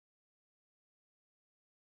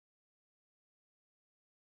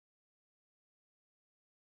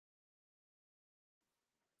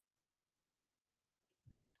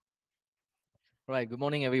Right. Good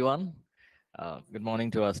morning, everyone. Good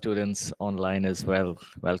morning to our students online as well.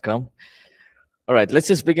 Welcome. All right. Let's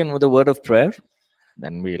just begin with a word of prayer.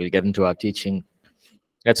 Then we'll get into our teaching.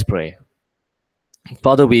 Let's pray.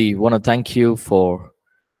 Father, we want to thank you for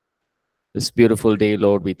this beautiful day,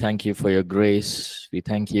 Lord. We thank you for your grace. We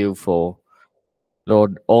thank you for,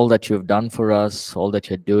 Lord, all that you've done for us, all that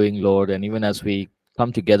you're doing, Lord. And even as we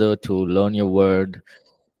come together to learn your word,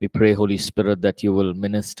 we pray, Holy Spirit, that you will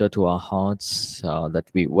minister to our hearts, that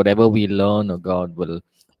whatever we learn, oh God, will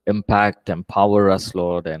impact, empower us,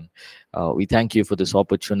 Lord. And we thank you for this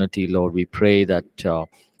opportunity, Lord. We pray that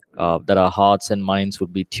our hearts and minds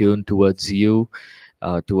would be tuned towards you,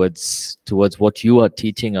 towards what you are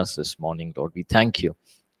teaching us this morning, Lord. We thank you.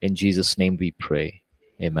 In Jesus' name we pray.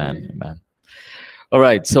 Amen. Amen. All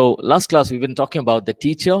right. So last class, we've been talking about the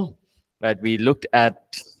teacher, right? We looked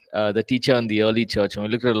at the teacher in the early church, and we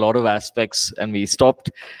looked at a lot of aspects, and we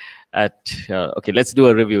stopped at, okay, let's do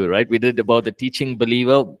a review, right? We did about the teaching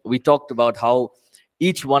believer. We talked about how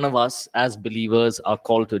each one of us as believers are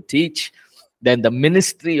called to teach. Then the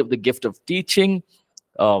ministry of the gift of teaching,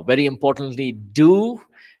 very importantly, do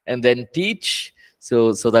and then teach,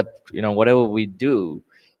 so that, whatever we do,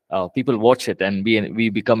 people watch it and we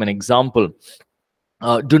become an example.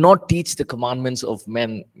 Do not teach the commandments of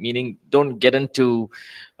men, meaning don't get into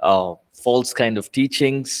false kind of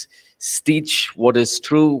teachings. Teach what is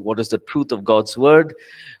true, what is the truth of God's word.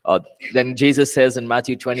 Then Jesus says in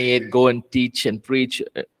Matthew 28, go and teach and preach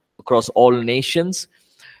across all nations.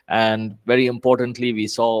 And very importantly, we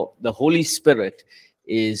saw the Holy Spirit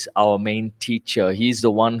is our main teacher. He's the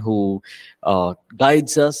one who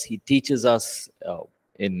guides us. He teaches us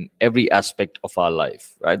in every aspect of our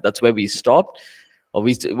life, right? That's where we stopped.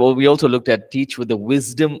 We also looked at teach with the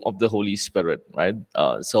wisdom of the Holy Spirit, right?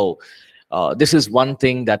 So this is one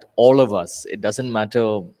thing that all of us, it doesn't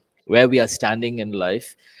matter where we are standing in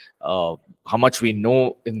life, how much we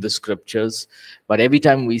know in the scriptures, but every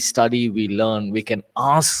time we study, we learn, we can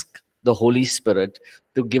ask the Holy Spirit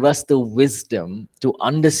to give us the wisdom to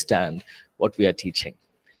understand what we are teaching,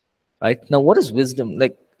 right? Now, what is wisdom?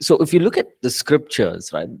 So if you look at the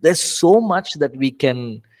scriptures, right, there's so much that we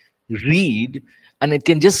can read and it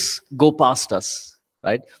can just go past us,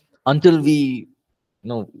 right? Until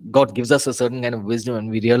God gives us a certain kind of wisdom and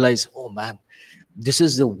we realize, oh man, this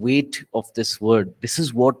is the weight of this word. This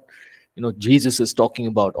is what, Jesus is talking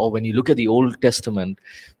about. Or when you look at the Old Testament,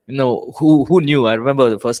 who knew? I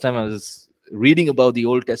remember the first time I was reading about the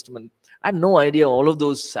Old Testament, I had no idea all of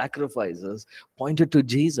those sacrifices pointed to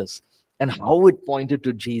Jesus and how it pointed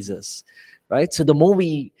to Jesus, right? So the more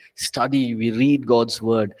we study, we read God's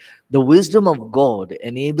word, the wisdom of God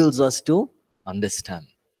enables us to understand,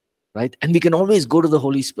 right? And we can always go to the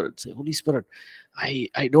Holy Spirit, say, Holy Spirit,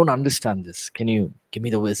 I don't understand this. Can you give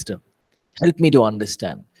me the wisdom? Help me to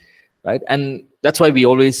understand, right? And that's why we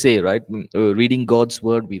always say, right, reading God's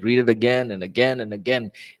word, we read it again and again and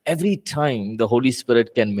again. Every time the Holy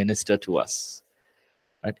Spirit can minister to us,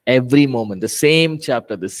 right? Every moment, the same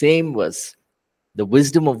chapter, the same verse. The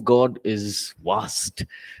wisdom of God is vast,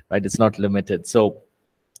 right? It's not limited. So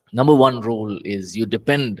number one rule is you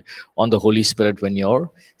depend on the Holy Spirit when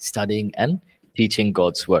you're studying and teaching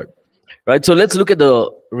God's word, right? So let's look at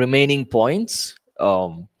the remaining points.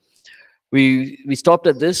 We stopped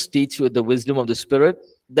at this, teach with the wisdom of the Spirit.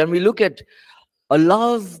 Then we look at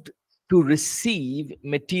allowed to receive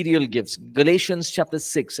material gifts. Galatians chapter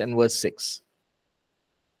 6 and verse 6.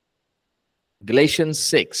 Galatians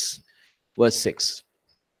 6. Verse 6.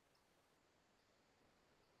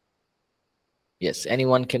 Yes,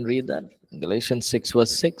 anyone can read that? Galatians 6,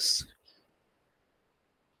 verse 6.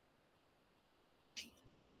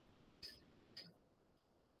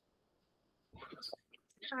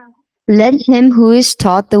 Let him who is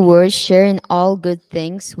taught the word share in all good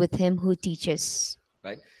things with him who teaches.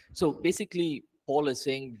 Right? So basically, Paul is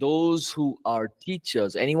saying those who are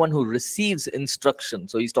teachers, anyone who receives instruction.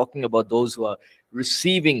 So he's talking about those who are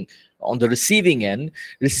receiving, on the receiving end,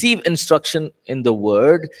 receive instruction in the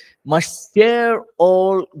word, must share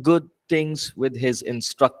all good things with his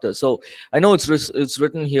instructor. So I know it's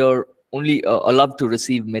written here only allowed to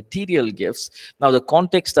receive material gifts. Now the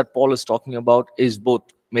context that Paul is talking about is both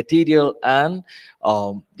material and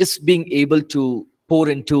just being able to pour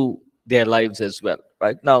into their lives as well,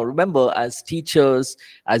 right? Now remember, as teachers,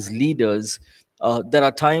 as leaders, there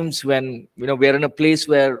are times when we're in a place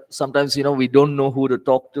where sometimes we don't know who to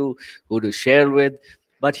talk to, who to share with.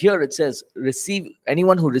 But here it says,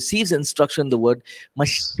 anyone who receives instruction in the word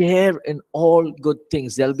must share in all good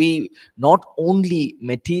things. There'll be not only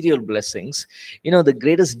material blessings. The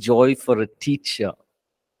greatest joy for a teacher,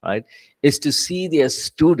 right, is to see their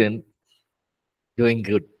student doing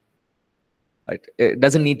good. Right? It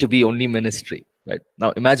doesn't need to be only ministry. Right now,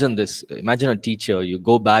 imagine this. Imagine a teacher. You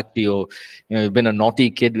go back to your, you've been a naughty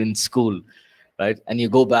kid in school, right? And you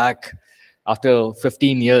go back after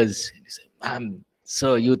 15 years. And you say, "Man,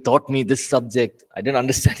 sir, you taught me this subject. I didn't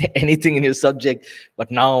understand anything in your subject, but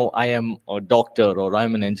now I am a doctor or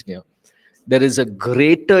I'm an engineer." There is a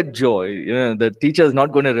greater joy. The teacher is not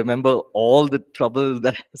going to remember all the trouble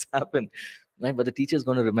that has happened, right? But the teacher is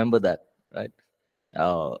going to remember that, right?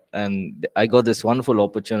 And I got this wonderful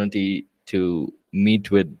opportunity to meet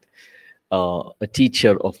with a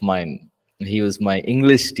teacher of mine. He was my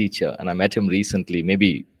English teacher, and I met him recently,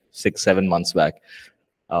 maybe 6, 7 months back.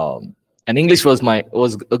 And English was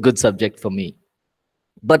a good subject for me,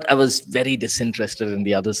 but I was very disinterested in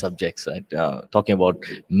the other subjects, right? Talking about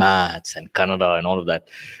maths and Kannada and all of that,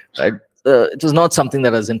 right? It was not something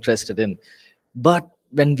that I was interested in. But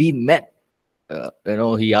when we met,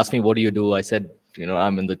 he asked me, "What do you do?" I said,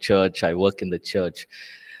 "I'm in the church. I work in the church."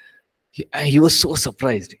 He was so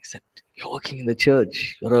surprised. He said, "You're working in the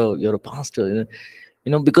church. You're a pastor."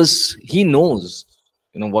 Because he knows,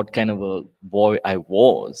 what kind of a boy I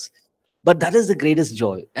was. But that is the greatest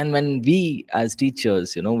joy. And when we as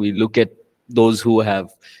teachers, we look at those who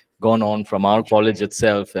have gone on from our college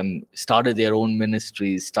itself and started their own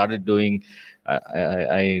ministries, started doing.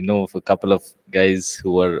 I know of a couple of guys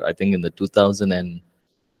who were, I think, in the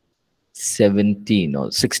 2017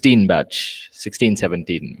 or 16 batch, 16,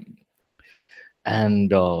 17.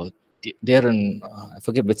 And they're in, I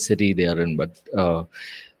forget which city they are in, but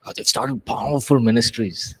they've started powerful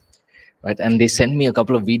ministries, right? And they sent me a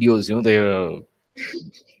couple of videos. They're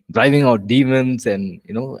driving out demons, and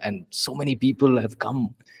and so many people have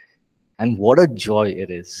come, and what a joy it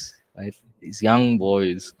is, right? These young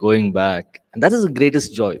boys going back, and that is the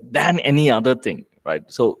greatest joy than any other thing, right?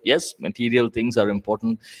 So yes, material things are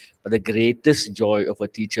important, but the greatest joy of a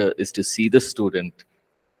teacher is to see the student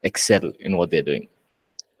excel in what they're doing,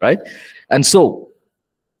 right? And so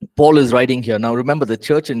Paul is writing here. Now, remember, the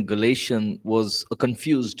church in Galatian was a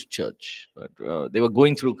confused church. Right? They were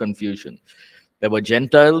going through confusion. There were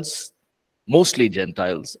Gentiles, mostly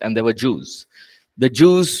Gentiles, and there were Jews. The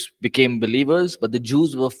Jews became believers, but the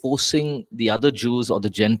Jews were forcing the other Jews or the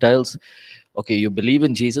Gentiles, okay, you believe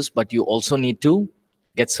in Jesus, but you also need to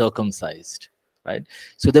get circumcised, right?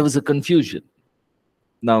 So there was a confusion.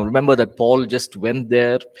 Now, remember that Paul just went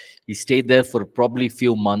there. He stayed there for probably a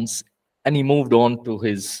few months, and he moved on to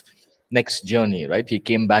his next journey, right? He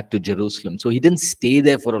came back to Jerusalem. So he didn't stay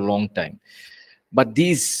there for a long time. But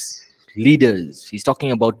these leaders, he's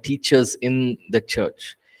talking about teachers in the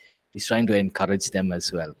church. He's trying to encourage them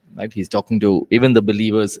as well, right? He's talking to even the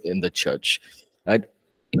believers in the church, right?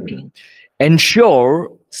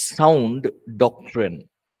 Ensure sound doctrine.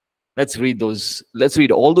 Let's read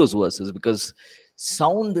all those verses, because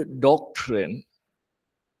sound doctrine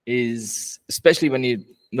is, especially when you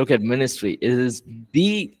look at ministry, it is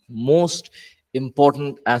the most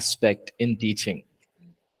important aspect in teaching,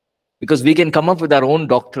 because we can come up with our own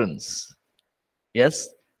doctrines. Yes,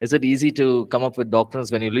 is it easy to come up with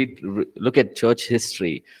doctrines when you look at church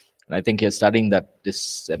history? And I think you're studying that this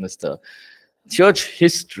semester. Church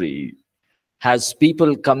history has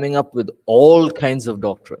people coming up with all kinds of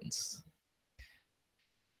doctrines.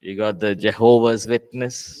 You got the Jehovah's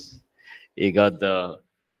Witness. You got the,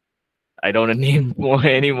 I don't want to name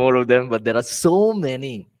any more of them, but there are so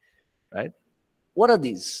many, right? What are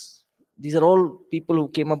these? These are all people who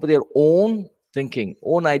came up with their own thinking,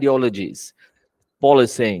 own ideologies. Paul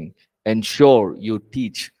is saying, ensure you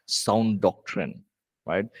teach sound doctrine,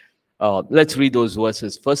 right? Let's read those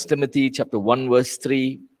verses. 1 Timothy chapter 1, verse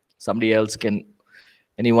 3.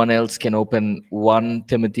 Anyone else can open 1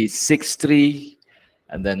 Timothy 6, 3.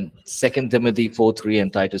 And then 2 Timothy 4:3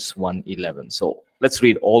 and Titus 1:11. So let's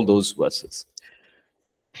read all those verses.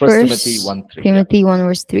 1 Timothy 1:3. Timothy 1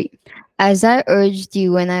 verse 3. As I urged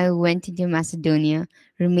you when I went into Macedonia,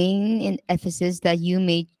 remain in Ephesus that you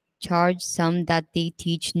may charge some that they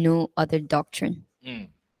teach no other doctrine.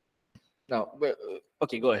 Now,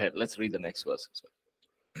 okay, go ahead. Let's read the next verse.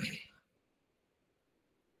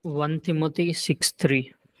 1 Timothy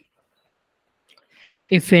 6:3.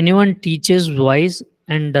 If anyone teaches wise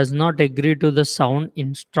and does not agree to the sound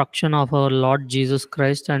instruction of our Lord Jesus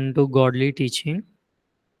Christ and to godly teaching,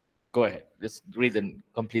 go ahead. Let's read and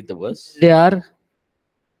complete the verse. They are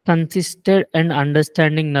consistent and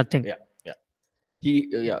understanding nothing. Yeah.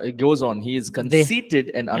 It goes on. He is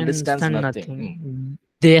conceited and understands nothing.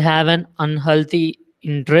 They have an unhealthy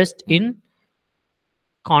interest in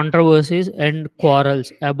controversies and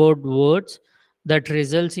quarrels about words that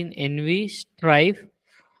results in envy, strife,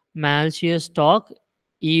 malicious talk,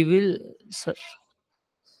 evil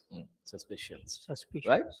suspicions,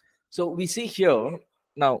 Suspicion. right? So we see here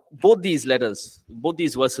now both these letters, both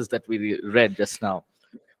these verses that we read just now.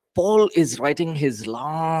 Paul is writing his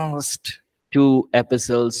last two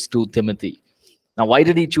epistles to Timothy. Now, why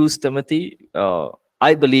did he choose Timothy?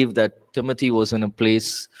 I believe that Timothy was in a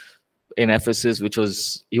place in Ephesus, which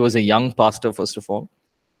was, he was a young pastor, first of all,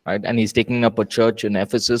 right? And he's taking up a church in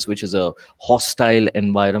Ephesus, which is a hostile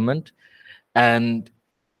environment. And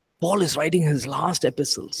Paul is writing his last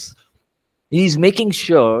epistles. He's making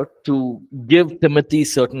sure to give Timothy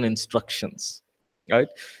certain instructions, right?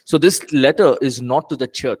 So this letter is not to the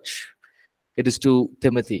church, it is to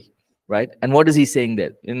Timothy, right? And what is he saying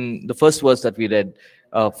there? In the first verse that we read,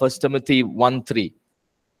 1 Timothy 1:3,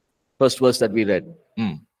 first verse that we read.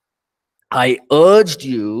 I urged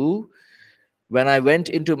you when I went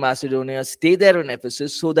into Macedonia, stay there in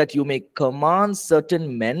Ephesus so that you may command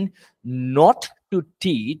certain men not to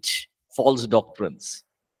teach false doctrines.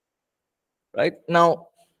 Right? Now,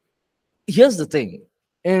 here's the thing.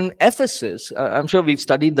 In Ephesus, I'm sure we've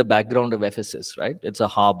studied the background of Ephesus, right? It's a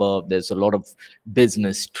harbor. There's a lot of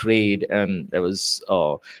business, trade, and there was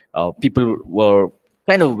people were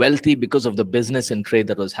kind of wealthy because of the business and trade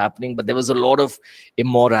that was happening. But there was a lot of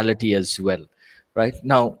immorality as well, right?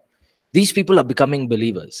 Now, these people are becoming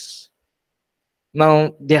believers.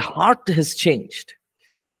 Now, their heart has changed.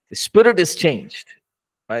 The spirit is changed,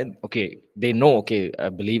 right? Okay, they know, okay, I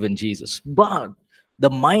believe in Jesus, but the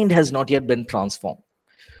mind has not yet been transformed.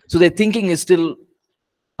 So their thinking is still,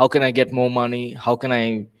 how can I get more money? How can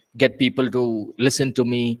I get people to listen to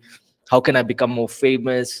me? How can I become more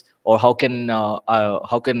famous? Or how can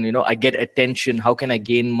I get attention? How can I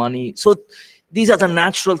gain money? So these are the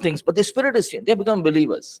natural things, but the spirit is changed. They become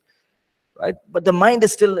believers, right? But the mind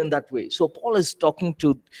is still in that way. So Paul is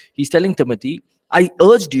he's telling Timothy, I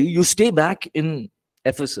urged you, you stay back in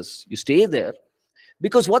Ephesus. You stay there.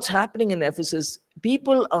 Because what's happening in Ephesus,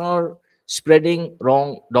 people are spreading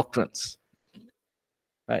wrong doctrines,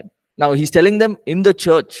 right? Now he's telling them in the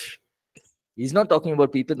church. He's not talking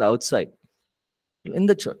about people outside, in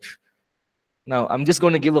the church. Now, I'm just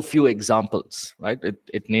going to give a few examples, right?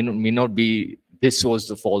 It may not be this was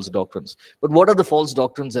the false doctrines, but what are the false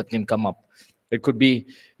doctrines that can come up? It could be,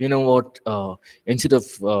 instead of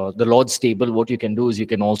the Lord's table, what you can do is you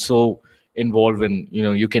can also involve in,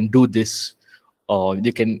 you can do this, or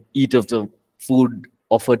you can eat of the food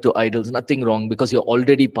offered to idols. Nothing wrong because you're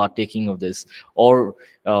already partaking of this. Or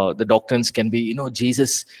the doctrines can be,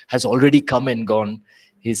 Jesus has already come and gone.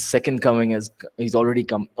 His second coming he's already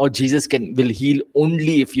come. Or Jesus will heal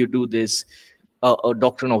only if you do this. A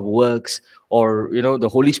doctrine of works, or the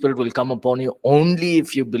Holy Spirit will come upon you only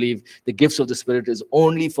if you believe. The gifts of the Spirit is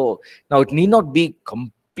only for. Now it need not be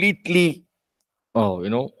completely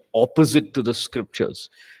opposite to the scriptures,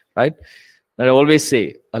 right? And I always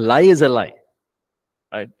say a lie is a lie,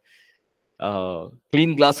 right?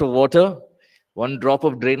 Clean glass of water, one drop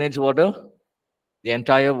of drainage water, the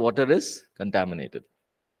entire water is contaminated,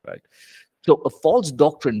 right? So a false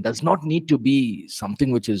doctrine does not need to be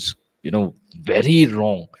something which is, very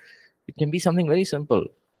wrong. It can be something very simple,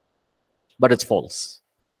 but it's false.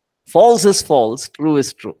 False is false, true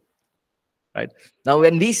is true, right? Now,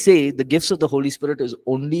 when we say the gifts of the Holy Spirit is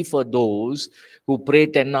only for those who pray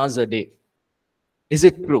 10 hours a day, is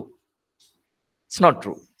it true? It's not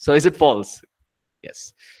true. So is it false?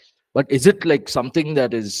 Yes. But is it like something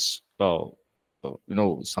that is,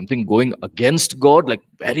 something going against God, like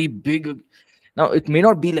very big? Now, it may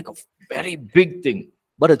not be like a very big thing,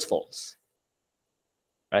 but it's false,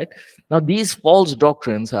 right? Now, these false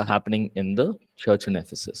doctrines are happening in the church in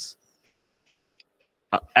Ephesus.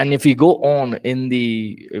 And if you go on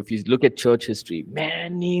if you look at church history,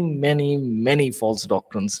 many, many, many false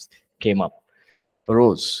doctrines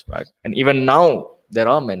arose, right? And even now, there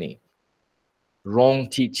are many wrong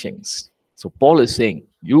teachings. So Paul is saying,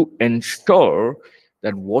 you ensure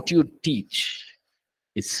that what you teach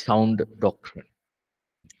is sound doctrine.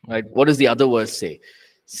 Right? What does the other verse say?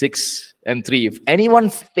 6:3. If anyone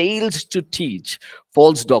fails to teach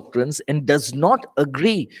false doctrines and does not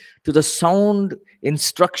agree to the sound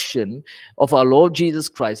instruction of our Lord Jesus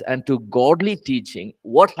Christ and to godly teaching,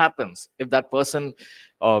 what happens if that person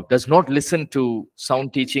does not listen to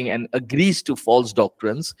sound teaching and agrees to false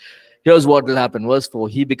doctrines? Here's what will happen. Verse 4,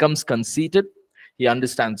 he becomes conceited. He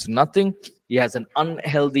understands nothing. He has an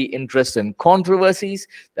unhealthy interest in controversies.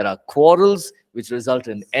 There are quarrels which result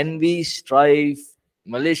in envy, strife,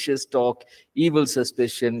 malicious talk, evil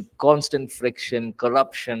suspicion, constant friction,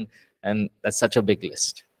 corruption, and that's such a big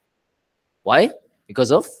list. Why?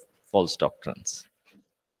 Because of false doctrines.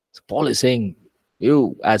 So Paul is saying,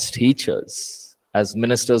 you as teachers, as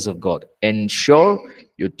ministers of God. Ensure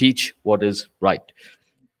you teach what is right.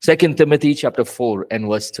 2 Timothy chapter 4 and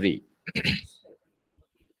verse 3.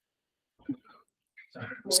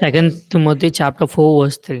 Second Timothy chapter 4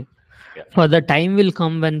 verse 3. Yeah. For the time will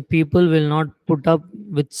come when people will not put up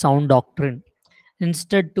with sound doctrine.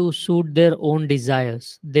 Instead, to suit their own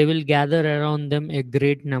desires, they will gather around them a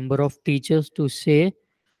great number of teachers to say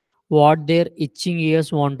what their itching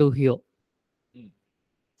ears want to hear.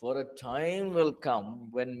 For a time will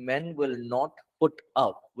come when men will not put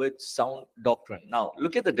up with sound doctrine. Now,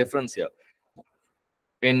 look at the difference here.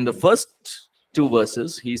 In the first two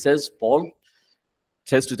verses, he says, Paul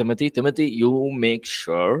says to Timothy, Timothy, you make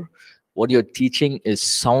sure what you're teaching is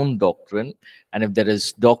sound doctrine. And if there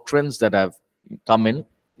is doctrines that have come in,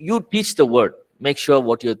 you teach the word. Make sure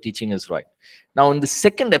what you're teaching is right. Now, in the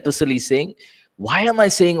second epistle, he's saying, why am I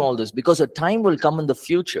saying all this? Because a time will come in the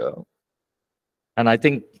future. And I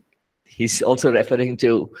think he's also referring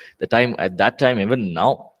to the time at that time, even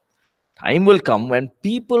now. Time will come when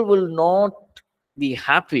people will not be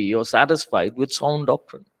happy or satisfied with sound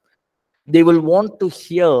doctrine. They will want to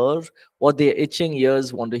hear what their itching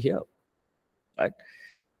ears want to hear. Right?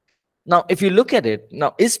 Now, if you look at it,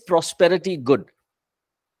 now, is prosperity good?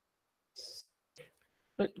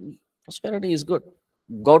 Prosperity is good.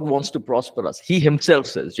 God wants to prosper us. He himself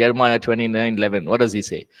says, Jeremiah 29:11, what does he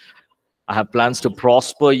say? I have plans to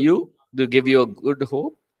prosper you, to give you a good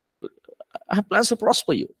hope. I have plans to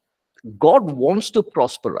prosper you. God wants to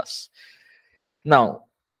prosper us. Now,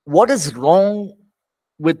 what is wrong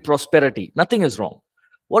with prosperity? Nothing is wrong.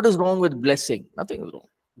 What is wrong with blessing? Nothing is wrong.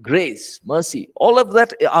 Grace, mercy, all of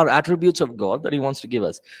that are attributes of God that he wants to give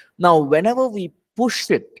us. Now, whenever we push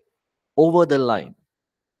it over the line,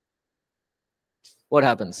 what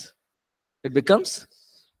happens? It becomes,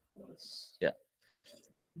 yeah.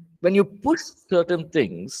 When you push certain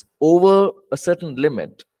things over a certain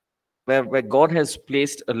limit, where God has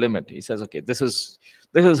placed a limit, he says, okay, this is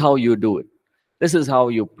how you do it. This is how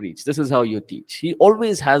you preach. This is how you teach. He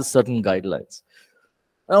always has certain guidelines.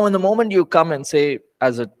 Now, in the moment you come and say,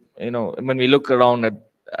 when we look around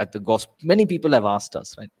at the gospel, many people have asked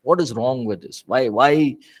us, right, what is wrong with this? Why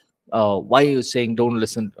are you saying don't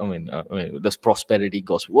listen? This prosperity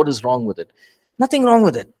gospel. What is wrong with it? Nothing wrong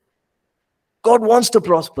with it. God wants to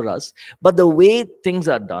prosper us, but the way things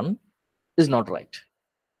are done is not right.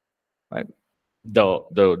 Right?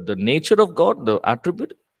 The nature of God, the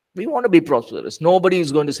attribute, we want to be prosperous. Nobody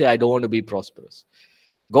is going to say, I don't want to be prosperous.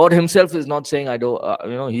 God himself is not saying, I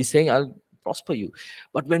don't, he's saying, I'll prosper you.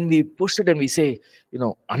 But when we push it and we say,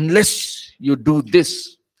 unless you do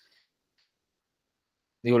this,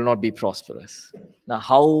 you will not be prosperous. Now,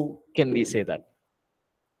 how can we say that?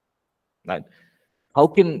 Right? How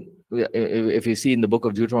can, if you see in the book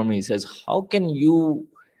of Deuteronomy, he says, how can you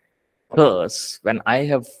curse when I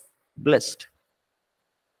have blessed?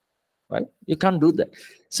 Right? You can't do that.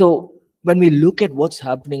 So when we look at what's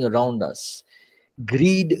happening around us,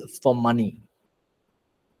 greed for money,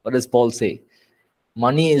 what does Paul say?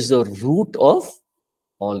 Money is the root of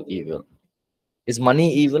all evil. Is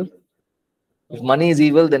money evil? If money is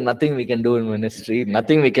evil, then nothing we can do in ministry,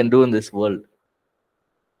 nothing we can do in this world.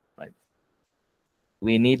 Right?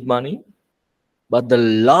 We need money, but the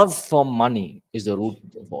love for money is the root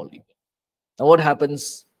of all evil. Now, what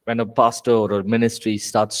happens when a pastor or a ministry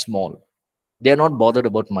starts small? They're not bothered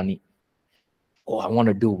about money. Oh, I want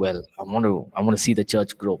to do well. I want to see the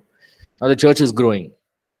church grow. Now the church is growing,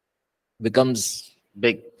 becomes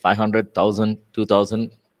big, 500,000,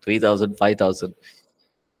 2,000, 3,000, 5,000.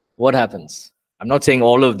 What happens? I'm not saying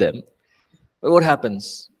all of them, but what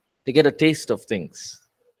happens? They get a taste of things,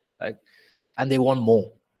 right? And they want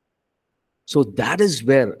more. So that is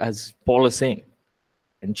where, as Paul is saying,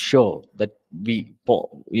 ensure that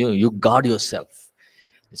you guard yourself.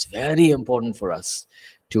 It's very important for us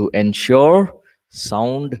to ensure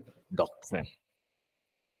sound doctrine,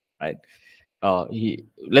 right?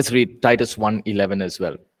 Let's read Titus 1:11 as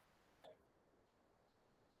well.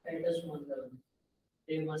 Titus 1:11.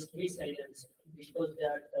 They must be silenced because they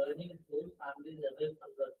are turning whole families away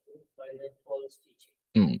from the truth by their false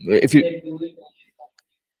teaching. If you They do it.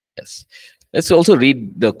 Yes. Let's also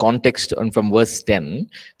read the context from verse 10.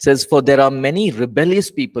 It says, for there are many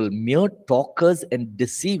rebellious people, mere talkers and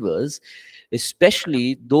deceivers,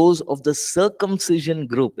 especially those of the circumcision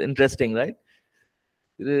group. Interesting, right?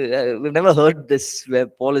 We've never heard this where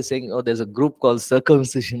Paul is saying, oh, there's a group called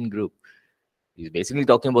circumcision group. He's basically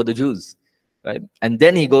talking about the Jews, right? And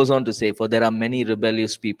then he goes on to say, for there are many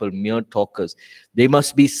rebellious people, mere talkers. They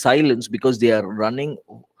must be silenced because they are running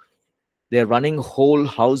They're running whole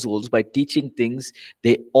households by teaching things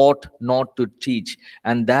they ought not to teach,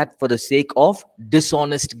 and that for the sake of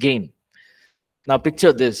dishonest gain. Now,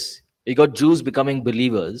 picture this. You got Jews becoming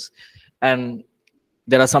believers, and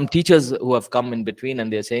there are some teachers who have come in between,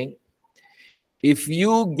 and they're saying, if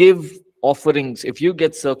you give offerings, if you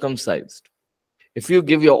get circumcised, if you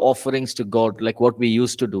give your offerings to God like what we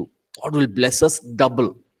used to do, God will bless us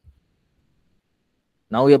double.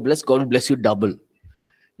 Now you're blessed, God will bless you double.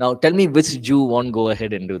 Now tell me which Jew won't go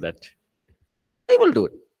ahead and do that? They will do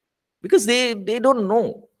it because they don't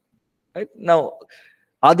know. Right? Now,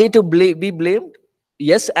 are they to be blamed?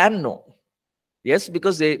 Yes and no. Yes,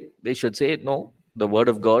 because they should say no. The word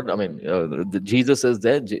of God. I mean, Jesus is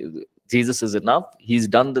there. Jesus is enough. He's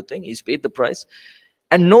done the thing. He's paid the price.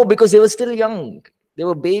 And no, because they were still young. They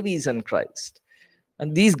were babies in Christ.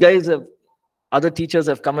 And these guys have, other teachers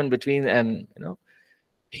have come in between, and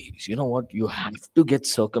hey, you know what? You have to get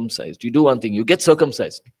circumcised. You do one thing. You get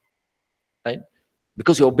circumcised, right?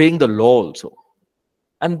 Because you're obeying the law also.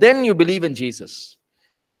 And then you believe in Jesus.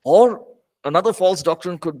 Or another false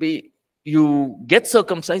doctrine could be you get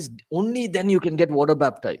circumcised, only then you can get water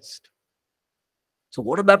baptized. So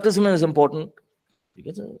water baptism is important. You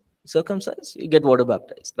get circumcised, you get water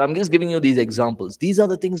baptized. I'm just giving you these examples. These are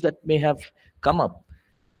the things that may have come up.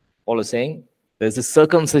 Paul is saying there's a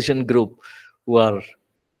circumcision group who are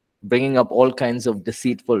bringing up all kinds of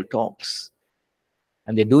deceitful talks.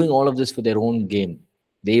 And they're doing all of this for their own gain.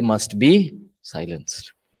 They must be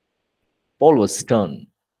silenced. Paul was stern.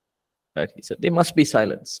 Right? He said they must be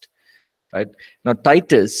silenced. Right? Now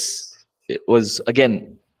Titus was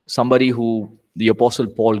again somebody who the Apostle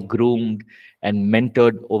Paul groomed and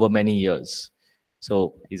mentored over many years.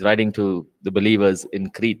 So he's writing to the believers in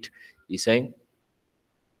Crete. He's saying,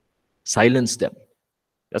 silence them.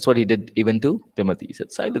 That's what he did even to Timothy. He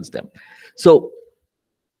said, silence them. So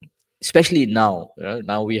especially now,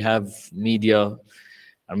 now we have media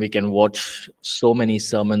and we can watch so many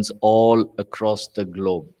sermons all across the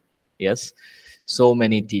globe. Yes, so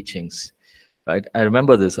many teachings. Right? I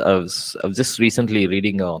remember this. I was just recently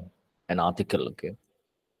reading an article. Okay,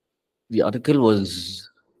 the article was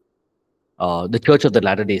the Church of the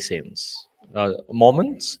Latter-day Saints,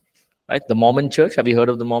 Mormons, right? The Mormon Church. Have you heard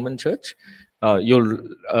of the Mormon Church?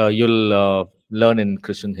 You'll learn in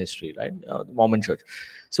Christian history, right? The Mormon Church.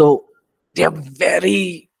 So they are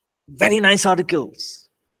very, very nice articles,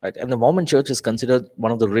 right? And the Mormon Church is considered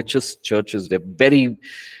one of the richest churches. They're very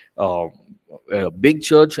big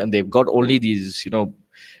church, and they've got only these,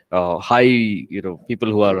 high,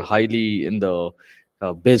 people who are highly in the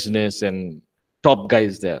business and top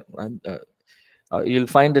guys there. Right? You'll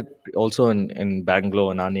find it also in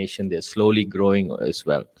Bangalore and our nation. They're slowly growing as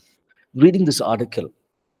well. Reading this article,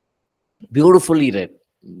 beautifully read,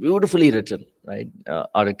 beautifully written, right?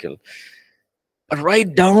 Article.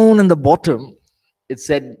 Right down in the bottom, it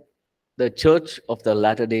said the Church of the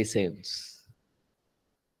Latter-day Saints,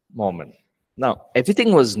 Mormon. Now,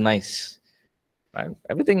 everything was nice, right?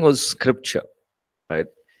 Everything was scripture, right?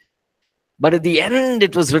 But at the end,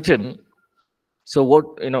 it was written. So what,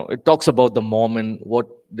 it talks about the Mormon, what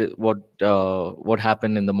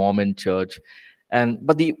happened in the Mormon church,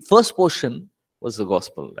 but the first portion was the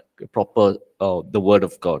gospel, like a proper the word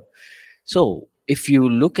of God. So if you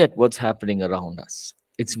look at what's happening around us,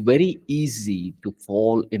 it's very easy to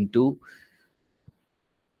fall into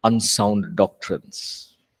unsound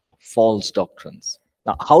doctrines, false doctrines.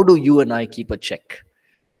 Now, how do you and I keep a check?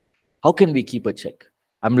 How can we keep a check?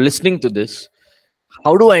 I'm listening to this.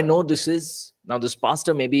 How do I know this is? Now, this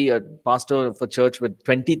pastor may be a pastor of a church with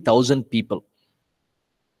 20,000 people.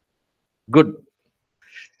 Good.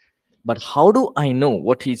 But how do I know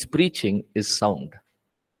what he's preaching is sound?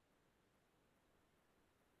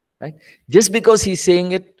 Right? Just because he's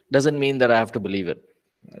saying it doesn't mean that I have to believe it.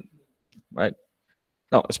 Right?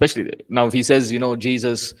 No, especially now if he says,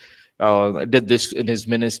 Jesus did this in his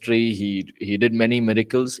ministry, he did many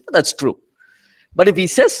miracles. That's true. But if he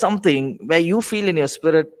says something where you feel in your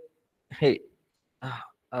spirit, hey,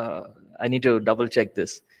 I need to double check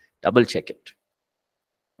this, double check it.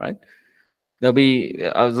 Right? I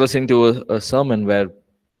was listening to a sermon where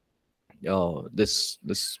this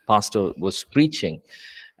pastor was preaching,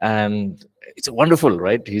 and it's wonderful,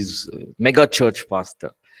 right? He's a mega church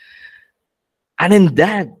pastor. And in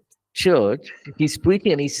that church, he's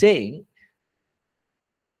preaching and he's saying,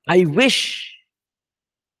 I wish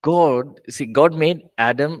God made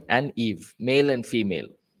Adam and Eve, male and female.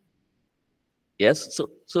 Yes,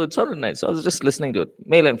 so it sounded nice. I was just listening to it,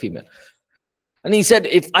 male and female. And he said,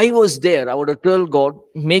 if I was there, I would have told God,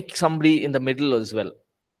 make somebody in the middle as well.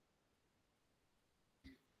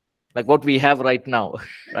 like what we have right now,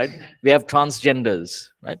 right? We have transgenders,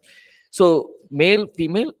 right? So male,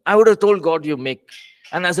 female, I would have told God, you make.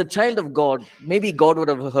 And as a child of God, maybe God would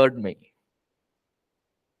have heard me.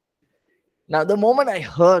 Now, the moment I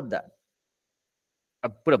heard that, I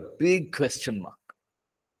put a big question mark.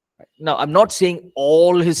 Now, I'm not saying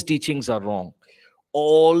all his teachings are wrong.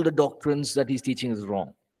 All the doctrines that he's teaching is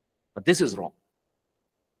wrong. But this is wrong.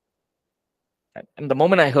 And the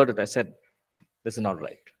moment I heard it, I said, this is not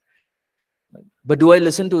right. But do I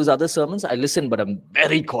listen to his other sermons? I listen, but I'm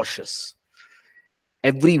very cautious.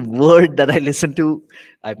 Every word that I listen to,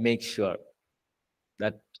 I make sure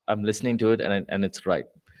that I'm listening to it and it's right.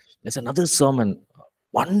 There's another sermon,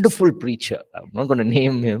 wonderful preacher. I'm not going to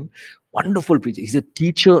name him. Wonderful preacher. He's a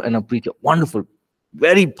teacher and a preacher. Wonderful,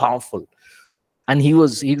 very powerful. And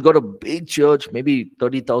he's got a big church, maybe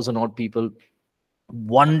 30,000 odd people.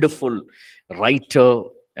 Wonderful writer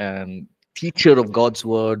and teacher of God's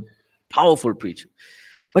word, powerful preacher.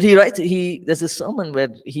 But there's a sermon where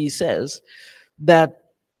he says that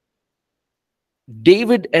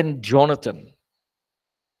David and Jonathan,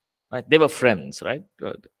 right, they were friends, right?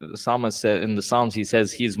 The psalmist said in the Psalms, he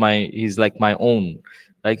says, he's like my own,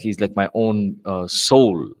 like he's like my own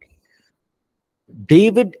soul.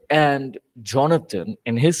 David and Jonathan,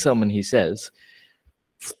 in his sermon, he says,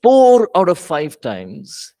 4 out of 5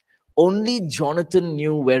 times, only Jonathan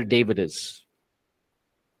knew where David is.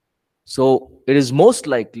 So it is most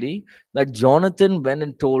likely that Jonathan went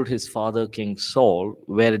and told his father, King Saul,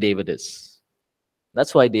 where David is.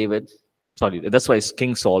 That's why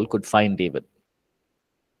King Saul could find David.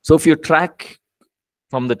 So if you track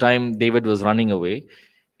from the time David was running away,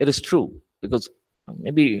 it is true. Because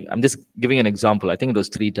maybe I'm just giving an example. I think it was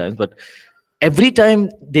 3 times, but every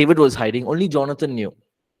time David was hiding, only Jonathan knew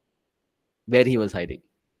where he was hiding.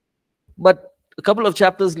 But a couple of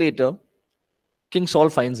chapters later, King Saul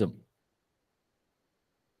finds him.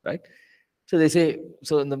 Right? So they say,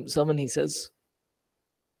 so in the sermon he says,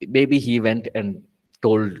 maybe he went and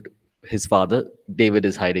told his father, David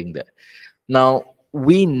is hiding there. Now,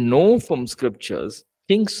 we know from scriptures,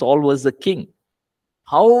 King Saul was the king.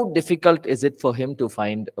 How difficult is it for him to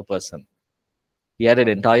find a person? He had an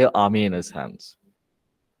entire army in his hands.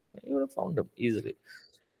 He would have found him easily.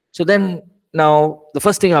 So then, now, the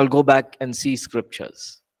first thing I'll go back and see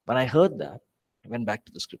scriptures. When I heard that, I went back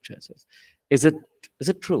to the scripture and says, is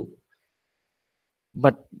it true?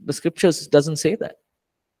 But the scriptures doesn't say that,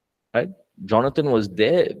 right? Jonathan was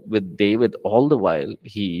there with David all the while.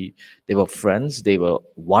 They were friends. They were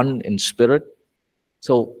one in spirit.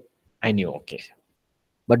 So I knew, okay.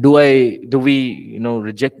 But do we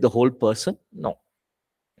reject the whole person? No.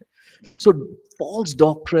 So false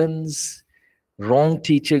doctrines, wrong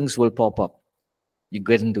teachings will pop up. You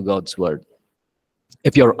get into God's word.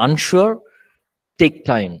 If you're unsure, take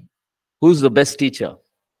time. Who's the best teacher?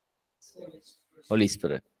 Holy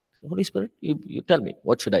Spirit. Holy Spirit, you tell me,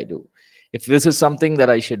 what should I do? If this is something that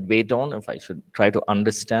I should wait on, if I should try to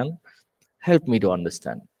understand, help me to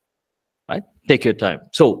understand. Right? Take your time.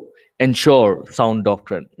 So, ensure sound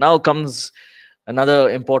doctrine. Now comes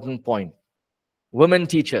another important point. Women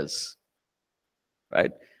teachers.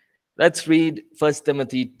 Right? Let's read 1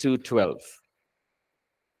 Timothy 2:12.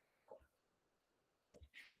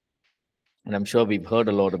 And I'm sure we've heard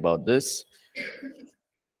a lot about this.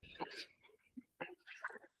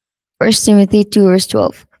 1 Timothy 2 verse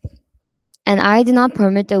 12. And I do not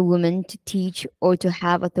permit a woman to teach or to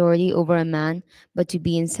have authority over a man, but to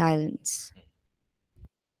be in silence.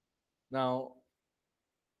 Now,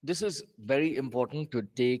 this is very important to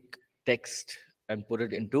take text and put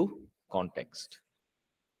it into context.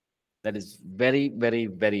 That is very, very,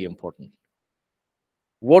 very important.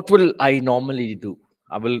 What will I normally do?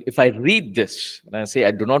 If I read this and I say,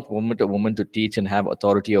 I do not permit a woman to teach and have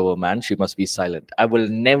authority over a man, she must be silent. I will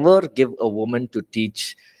never give a woman to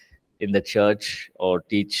teach in the church or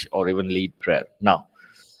teach or even lead prayer. Now,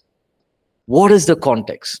 what is the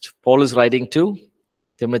context? Paul is writing to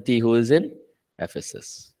Timothy, who is in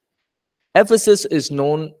Ephesus. Ephesus is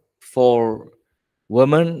known for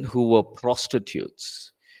women who were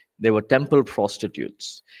prostitutes. They were temple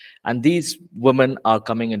prostitutes. And these women are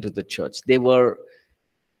coming into the church. They were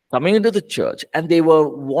coming into the church and they were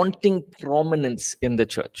wanting prominence in the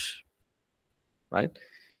church. Right?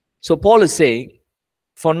 So Paul is saying,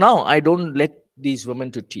 for now, I don't let these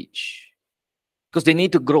women to teach because they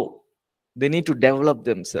need to grow. They need to develop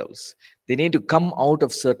themselves. They need to come out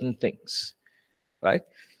of certain things. Right?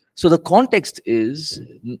 So the context is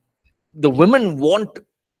the women want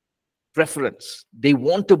preference. They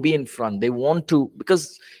want to be in front. They want to,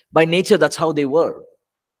 because by nature, that's how they were.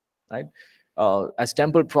 Right? As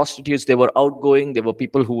temple prostitutes, they were outgoing. They were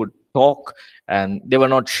people who would talk, and they were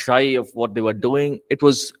not shy of what they were doing. It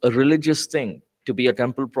was a religious thing to be a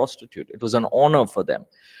temple prostitute. It was an honor for them.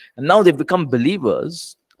 And now they've become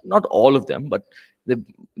believers, not all of them, but they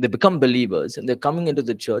they become believers, and they're coming into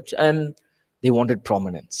the church, and they wanted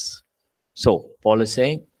prominence. So Paul is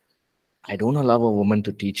saying, I don't allow a woman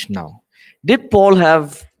to teach now. Did Paul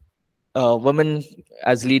have women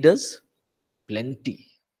as leaders? Plenty.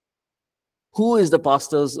 Who is the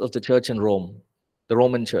pastors of the church in Rome, the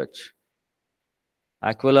Roman church?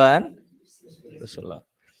 Aquila and Priscilla.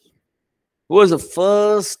 Who was the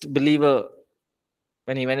first believer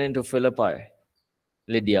when he went into Philippi?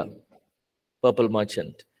 Lydia, purple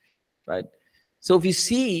merchant, right? So if you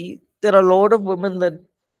see, there are a lot of women that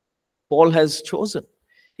Paul has chosen.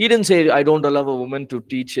 He didn't say, I don't allow a woman to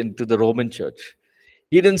teach into the Roman church.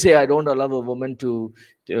 He didn't say, I don't allow a woman to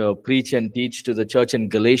preach and teach to the church in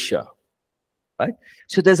Galatia, right?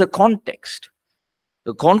 So there's a context.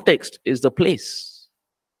 The context is the place.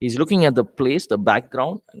 He's looking at the place, the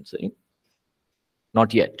background, and saying,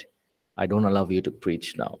 not yet. I don't allow you to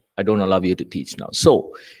preach now. I don't allow you to teach now.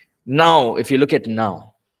 So now, if you look at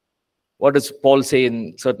now, what does Paul say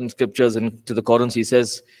in certain scriptures and to the Corinthians? He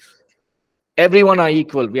says, everyone are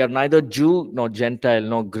equal. We are neither Jew nor Gentile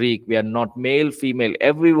nor Greek. We are not male, female.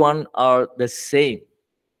 Everyone are the same.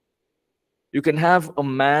 You can have a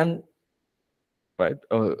man, right,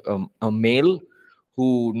 a male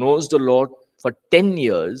who knows the Lord for 10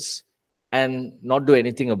 years and not do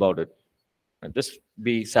anything about it. And just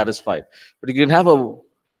be satisfied. But you can have a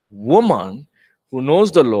woman who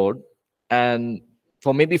knows the Lord and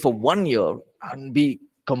for maybe for 1 year and be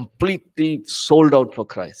completely sold out for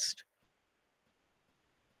Christ.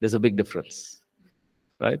 There's a big difference,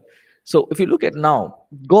 right? So if you look at now,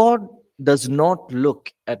 God does not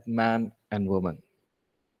look at man and woman.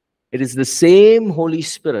 It is the same Holy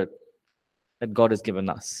Spirit that God has given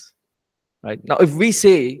us, right? Now, if we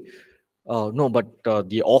say, no, but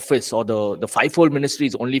the office or the fivefold ministry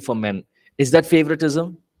is only for men, is that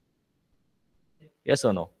favoritism? Yes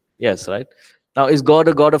or no? Yes, right? Now, is God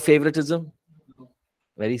a God of favoritism?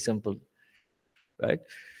 Very simple, right?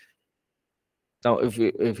 Now, if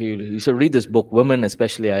you should read this book, women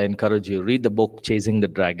especially, I encourage you, read the book Chasing the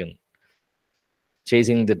Dragon.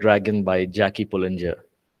 Chasing the Dragon by Jackie Pullinger.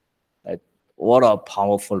 Right? What a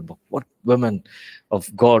powerful book. What women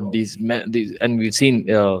of God, these men, and we've seen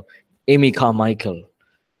Amy Carmichael,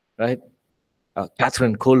 right?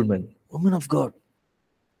 Catherine Coleman, women of God.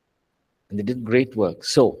 And they did great work.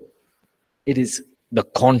 So it is the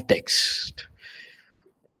context.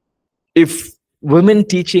 If women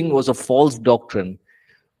teaching was a false doctrine,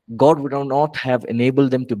 God would not have enabled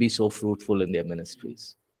them to be so fruitful in their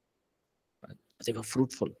ministries. Right? They were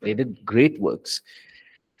fruitful. They did great works.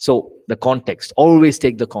 So the context, always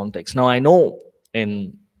take the context. Now I know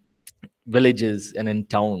in villages and in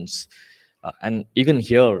towns, and even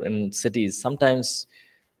here in cities, sometimes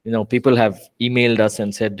people have emailed us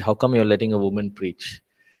and said, how come you're letting a woman preach?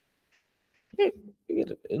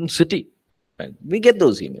 In city, right? We get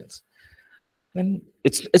those emails. And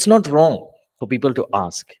it's not wrong for people to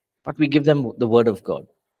ask, but we give them the word of God.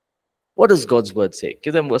 What does God's word say?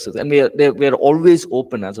 Give them verses. And we are always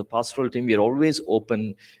open as a pastoral team. We are always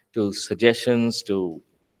open to suggestions, to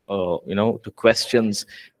to questions,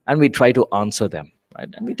 and we try to answer them. Right?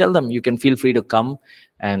 And we tell them, you can feel free to come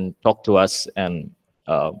and talk to us, and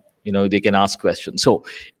they can ask questions. So,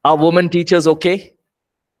 are women teachers okay?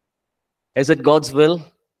 Is it God's will?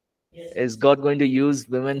 Yes. Is God going to use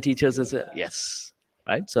women teachers as a yes?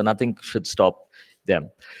 Right? So nothing should stop them.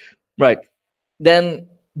 Right. Then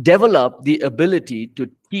develop the ability to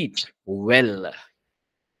teach well.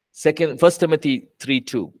 First Timothy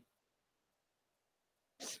 3:2.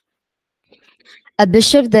 A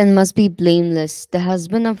bishop then must be blameless, the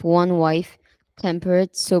husband of one wife,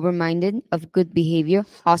 temperate, sober-minded, of good behavior,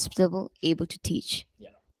 hospitable, able to teach. Yeah.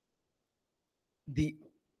 The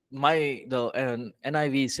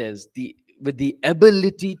NIV says with the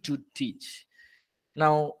ability to teach.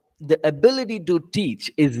 Now, the ability to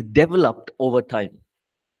teach is developed over time.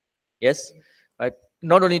 Yes, right.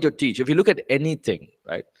 Not only to teach. If you look at anything,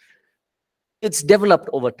 right, it's developed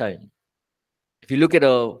over time. If you look at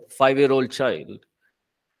a 5-year-old child,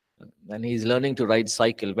 when he's learning to ride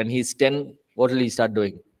cycle, when he's 10, what will he start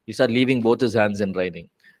doing? He start leaving both his hands and riding.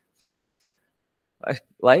 Right?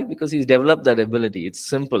 Why? Because he's developed that ability. It's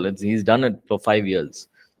simple. He's done it for 5 years.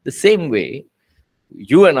 The same way,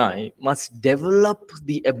 you and I must develop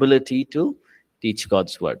the ability to teach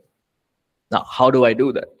God's word. Now, how do I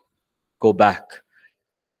do that? Go back,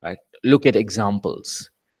 right? Look at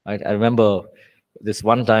examples, right? I remember this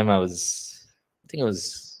one time I think it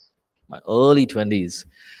was my early 20s.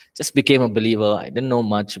 It's just became a believer. I didn't know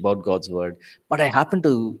much about God's word, but I happened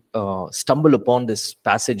to stumble upon this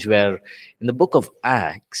passage where in the book of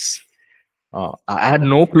Acts, I had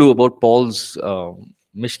no clue about Paul's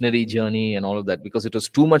missionary journey and all of that because it was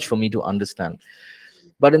too much for me to understand.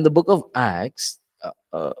 But in the book of Acts,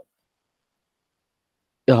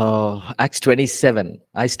 Acts 27,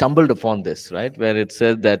 I stumbled upon this, right, where it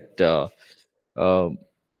said that uh,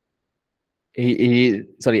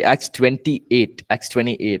 sorry, Acts 28,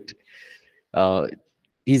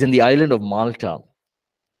 he's in the island of Malta,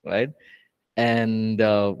 right? And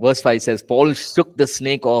verse 5 says, Paul shook the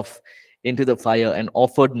snake off into the fire and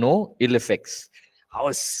offered no ill effects. I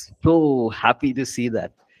was so happy to see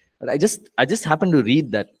that. But I just happened to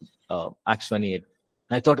read that Acts 28.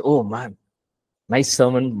 I thought, oh man, nice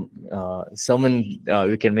sermon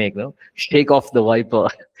we can make, no? Shake off the viper.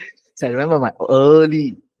 So I remember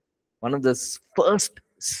one of the first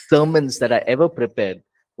sermons that I ever prepared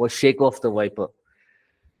was Shake Off the Viper.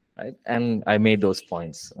 Right? And I made those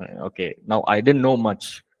points. Okay, now I didn't know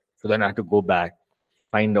much, so then I had to go back,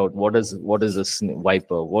 find out what is a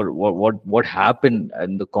viper, what happened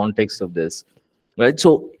in the context of this, right?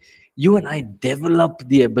 So you and I develop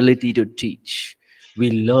the ability to teach. We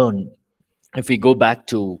learn. If we go back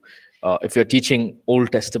to, if you're teaching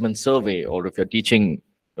Old Testament survey, or if you're teaching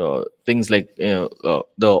things like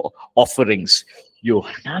the offerings, you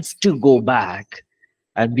have to go back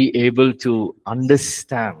and be able to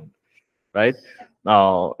understand, right?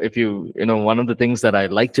 Now, if one of the things that I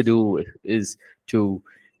like to do is to,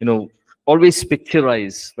 always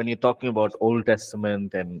picturize when you're talking about Old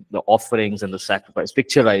Testament and the offerings and the sacrifice,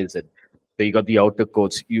 picturize it. So you got the outer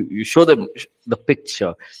courts, you show them the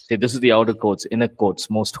picture. Say, this is the outer courts, inner courts,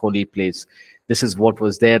 most holy place. This is what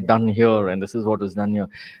was there done here, and this is what was done here.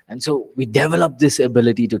 And so we develop this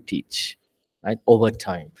ability to teach, right, over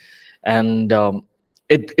time. And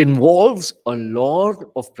it involves a lot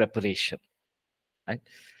of preparation, right?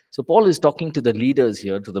 So Paul is talking to the leaders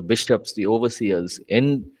here, to the bishops, the overseers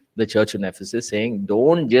in the church in Ephesus, saying,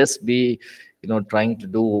 don't just be, trying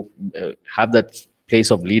to have that place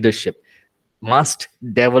of leadership. Must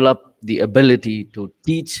develop the ability to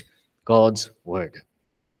teach God's word.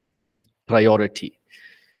 Priority.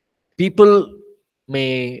 People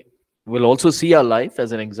will also see our life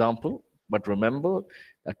as an example, but remember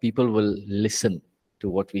that people will listen to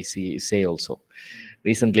what we say also.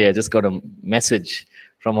 Recently, I just got a message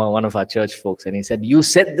from one of our church folks, and he said, you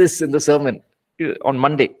said this in the sermon on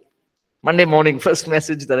Monday morning, first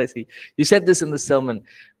message that I see. You said this in the sermon.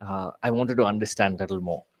 I wanted to understand a little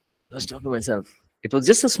more. I was talking to myself. It was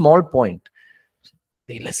just a small point.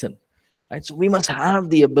 They listen. Right? So we must have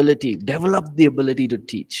the ability, develop the ability to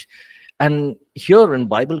teach. And here in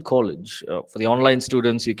Bible College, for the online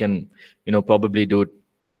students, you can, probably do it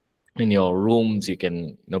in your rooms. You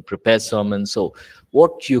can, prepare sermons. So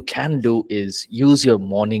what you can do is use your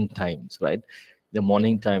morning times, right? The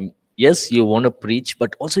morning time. Yes, you want to preach,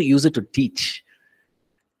 but also use it to teach.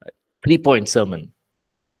 Right? 3-point sermon,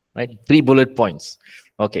 right? 3 bullet points.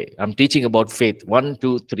 Okay, I'm teaching about faith. 1,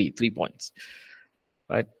 2, 3, 3 points.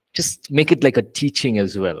 Right? Just make it like a teaching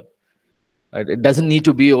as well. Right? It doesn't need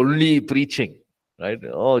to be only preaching. Right?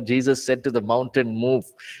 Oh, Jesus said to the mountain, move.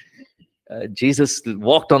 Jesus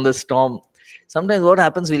walked on the storm. Sometimes what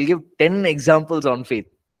happens, we'll give 10 examples on faith.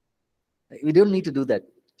 We don't need to do that.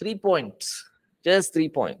 3 points. Just 3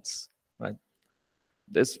 points. Right?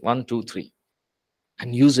 This 1, 2, 3.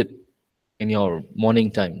 And use it in your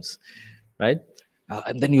morning times. Right?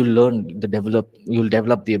 And then you'll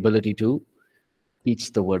develop the ability to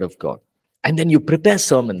teach the word of God. And then you prepare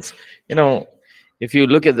sermons. If you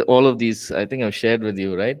look at all of these, I think I've shared with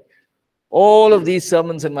you, right? All of these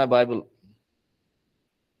sermons in my Bible,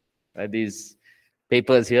 right? These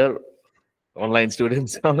papers here, online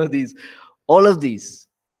students, all of these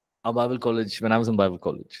are Bible college, when I was in Bible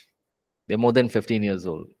college. They're more than 15 years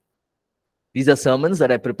old. These are sermons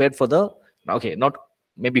that I prepared for not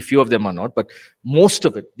maybe few of them are not, but most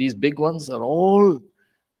of it, these big ones are all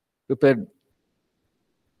prepared.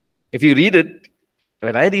 If you read it,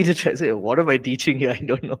 when I read it, I say, what am I teaching here? I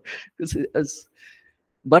don't know.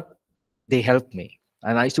 But they help me.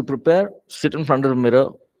 And I used to prepare, sit in front of the mirror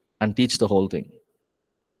and teach the whole thing.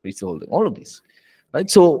 All of these. Right?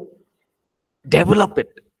 So develop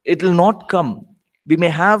it. It will not come. We may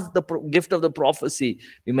have the gift of the prophecy.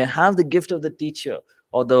 We may have the gift of the teacher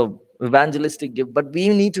or the evangelistic gift, but we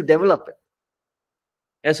need to develop it.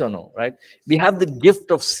 Yes or no, right? We have the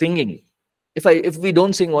gift of singing. If we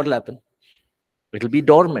don't sing, what will happen? It will be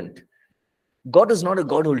dormant. God is not a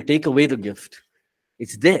God who will take away the gift.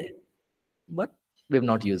 It's there, but we have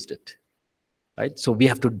not used it. Right? So we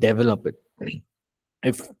have to develop it.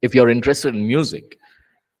 If you're interested in music,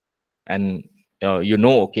 and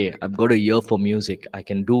okay, I've got a ear for music, I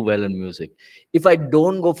can do well in music. If I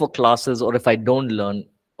don't go for classes, or if I don't learn,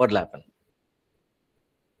 what'll happen?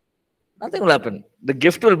 Nothing will happen. The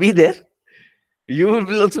gift will be there, you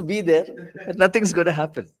will also be there, but nothing's going to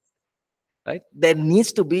happen, right? There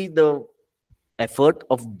needs to be the effort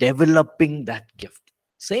of developing that gift.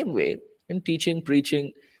 Same way in teaching,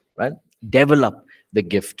 preaching, right? Develop the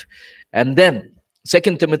gift. And then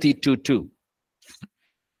 2 Timothy 2:2.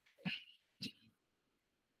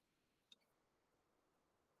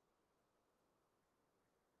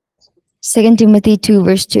 Second Timothy 2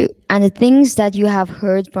 verse 2. And the things that you have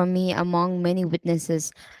heard from me among many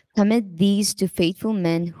witnesses, commit these to faithful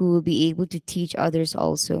men who will be able to teach others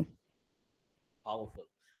also. Powerful.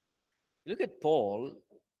 Look at Paul.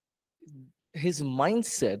 His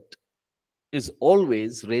mindset is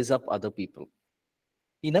always raise up other people.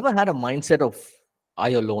 He never had a mindset of I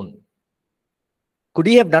alone. Could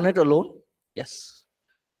he have done it alone? Yes.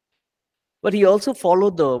 But he also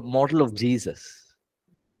followed the model of Jesus.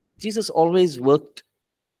 Jesus always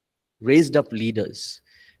raised up leaders.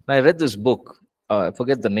 And I read this book. I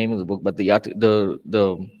forget the name of the book, but the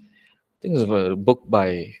thing is a book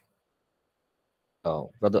by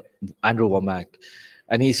Brother Andrew Womack,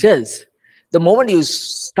 and he says, the moment you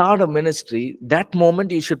start a ministry, that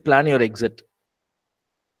moment you should plan your exit.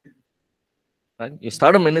 Right? You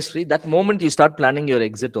start a ministry, that moment you start planning your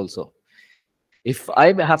exit also. If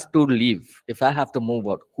I have to leave, if I have to move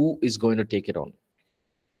out, who is going to take it on?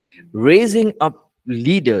 Raising up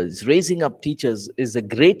leaders, raising up teachers is the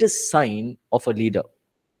greatest sign of a leader.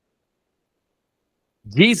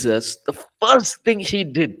 Jesus, the first thing he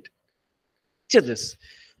did, picture this.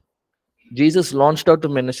 Jesus launched out to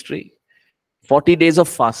ministry, 40 days of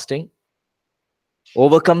fasting,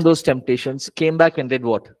 overcome those temptations, came back and did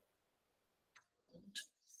what?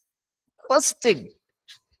 First thing,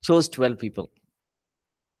 chose 12 people.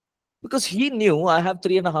 Because he knew I have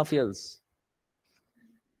 3.5 years.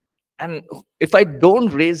 And if I don't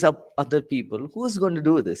raise up other people, who's going to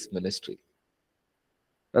do this ministry?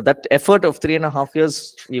 That effort of 3.5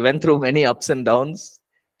 years, he went through many ups and downs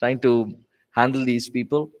trying to handle these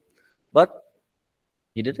people. But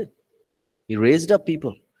he did it. He raised up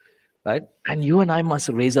people, right? And you and I must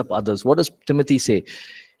raise up others. What does Timothy say?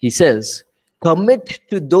 He says, commit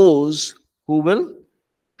to those who will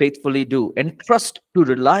faithfully do, and trust to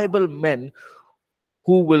reliable men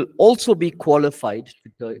who will also be qualified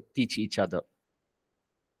to teach each other.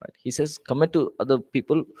 Right? He says, commit to other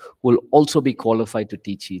people who will also be qualified to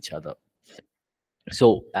teach each other.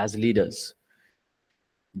 So, as leaders,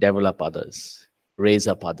 develop others, raise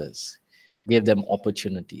up others, give them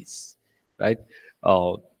opportunities, right?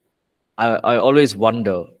 I always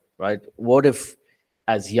wonder, right? What if,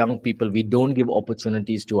 as young people, we don't give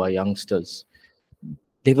opportunities to our youngsters?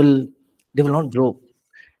 They will not grow.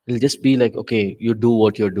 It'll just be like, okay, you do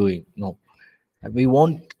what you're doing. No, we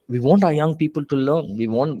want our young people to learn. We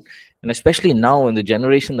want, and especially now in the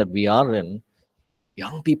generation that we are in,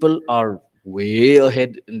 young people are way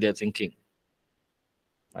ahead in their thinking.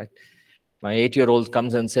 Right? My 8-year-old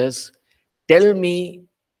comes and says, tell me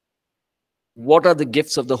what are the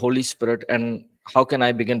gifts of the Holy Spirit and how can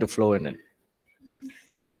I begin to flow in it?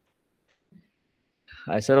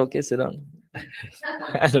 I said, okay, sit down.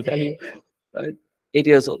 I'll tell you. Right? 8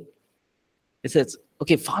 years old. He says,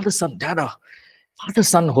 okay, Father, Son, Dada, Father,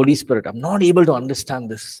 Son, Holy Spirit. I'm not able to understand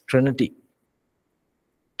this Trinity.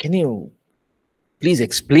 Can you please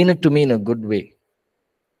explain it to me in a good way?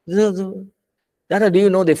 Dada, do you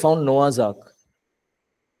know they found Noah's Ark?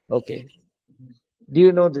 Okay. Do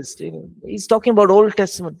you know this thing? He's talking about Old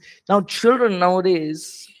Testament. Now, children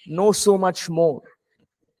nowadays know so much more.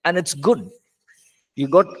 And it's good. You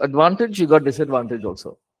got advantage, you got disadvantage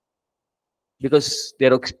also. Because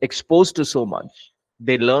they're exposed to so much.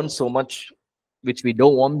 They learn so much which we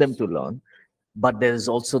don't want them to learn. But there is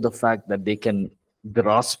also the fact that they can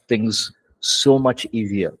grasp things so much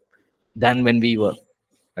easier than when we were.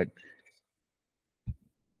 Right?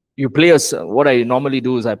 You play what I normally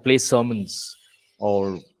do is I play sermons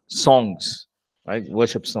or songs, right?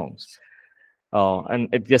 Worship songs. And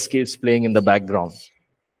it just keeps playing in the background.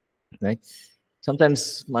 Right?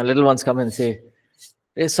 Sometimes my little ones come and say,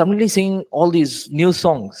 they're suddenly singing all these new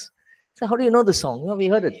songs. So how do you know the song? We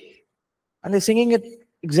heard it. And they're singing it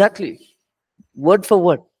exactly, word for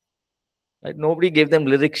word. Right? Nobody gave them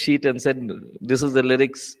lyric sheet and said, this is the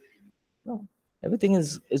lyrics. No, everything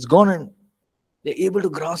is gone and they're able to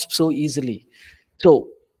grasp so easily. So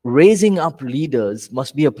raising up leaders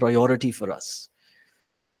must be a priority for us.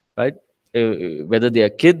 Right? Whether they are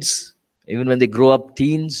kids, even when they grow up,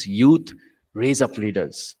 teens, youth, Raise up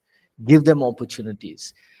leaders, give them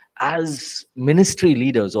opportunities. As ministry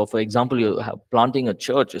leaders, or for example, you're planting a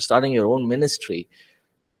church, you're starting your own ministry,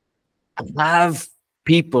 have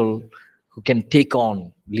people who can take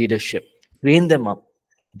on leadership, train them up,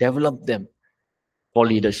 develop them for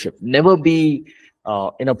leadership. Never be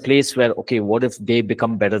in a place where, okay, what if they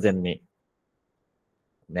become better than me?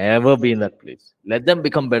 Never be in that place. Let them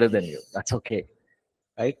become better than you. That's okay,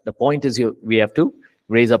 right? The point is, we have to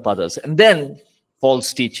raise up others. And then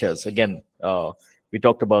false teachers. Again, we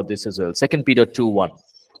talked about this as well. 2 Peter 2:1.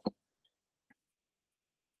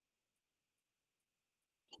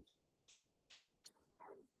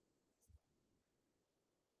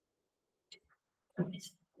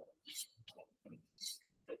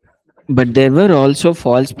 But there were also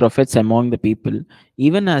false prophets among the people,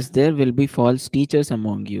 even as there will be false teachers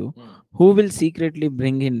among you, who will secretly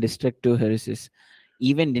bring in destructive heresies,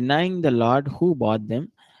 even denying the Lord who bought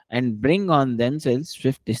them, and bring on themselves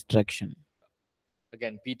swift destruction.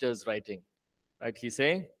 Again, Peter's writing, right? He's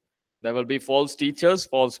saying there will be false teachers,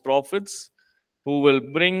 false prophets, who will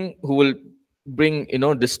bring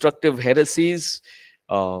destructive heresies,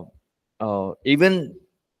 uh, even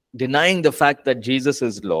denying the fact that Jesus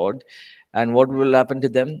is Lord. And what will happen to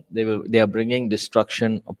them? They are bringing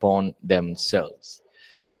destruction upon themselves.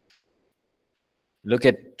 Look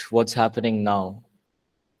at what's happening now.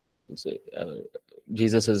 So,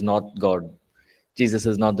 Jesus is not God. Jesus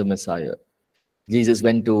is not the Messiah. Jesus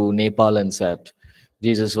went to Nepal and said,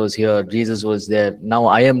 Jesus was here, Jesus was there. Now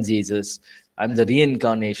I am Jesus. I'm the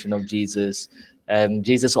reincarnation of Jesus. And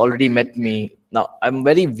Jesus already met me. Now I'm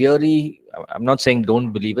very weary. I'm not saying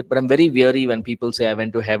don't believe it, but I'm very weary when people say I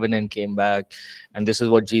went to heaven and came back, and this is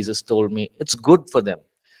what Jesus told me. It's good for them,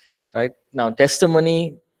 right? Now,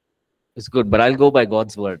 testimony is good, but I'll go by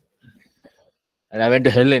God's word. And I went to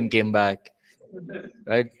hell and came back,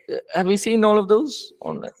 right? Have we seen all of those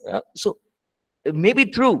online? Yeah. So it may be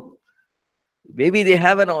true. Maybe they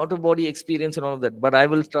have an auto body experience and all of that, but I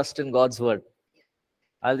will trust in God's word.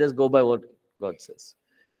 I'll just go by what God says.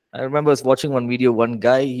 I remember watching one video. One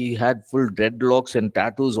guy, he had full dreadlocks and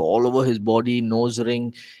tattoos all over his body, nose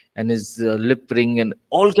ring, and his lip ring, and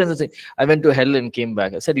all kinds of things. I went to hell and came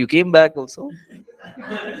back. I said, "You came back also?"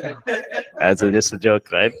 That's just a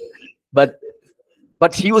joke, right? But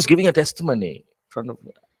he was giving a testimony in front of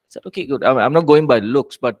me. I said, "Okay, good. I'm not going by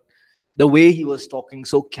looks, but the way he was talking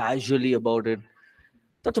so casually about it."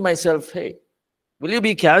 Thought to myself, "Hey, will you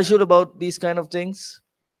be casual about these kind of things?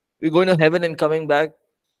 We're going to heaven and coming back.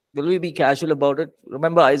 Will we be casual about it?"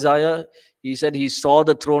 Remember Isaiah? He said he saw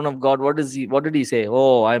the throne of God. What did he say?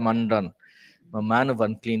 "Oh, I'm undone. I'm a man of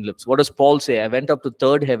unclean lips." What does Paul say? "I went up to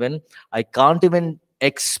third heaven. I can't even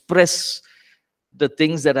express the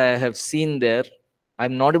things that I have seen there.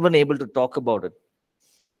 I'm not even able to talk about it."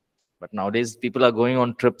 But nowadays, people are going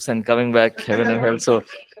on trips and coming back, heaven and hell. So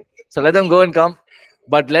let them go and come.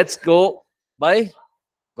 But let's go by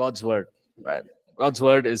God's word. Right? God's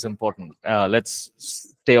word is important. Let's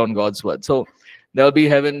stay on God's word. So there will be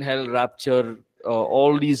heaven, hell, rapture.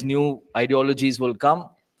 All these new ideologies will come.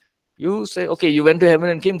 You say, "Okay, you went to heaven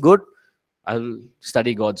and came. Good. I'll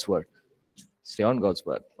study God's word. Stay on God's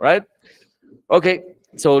word." Right? Okay.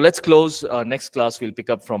 So let's close. Next class, we'll pick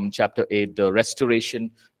up from chapter 8, the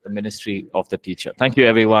restoration, the ministry of the teacher. Thank you,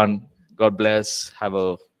 everyone. God bless. Have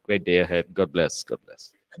a great day ahead. God bless. God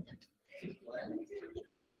bless.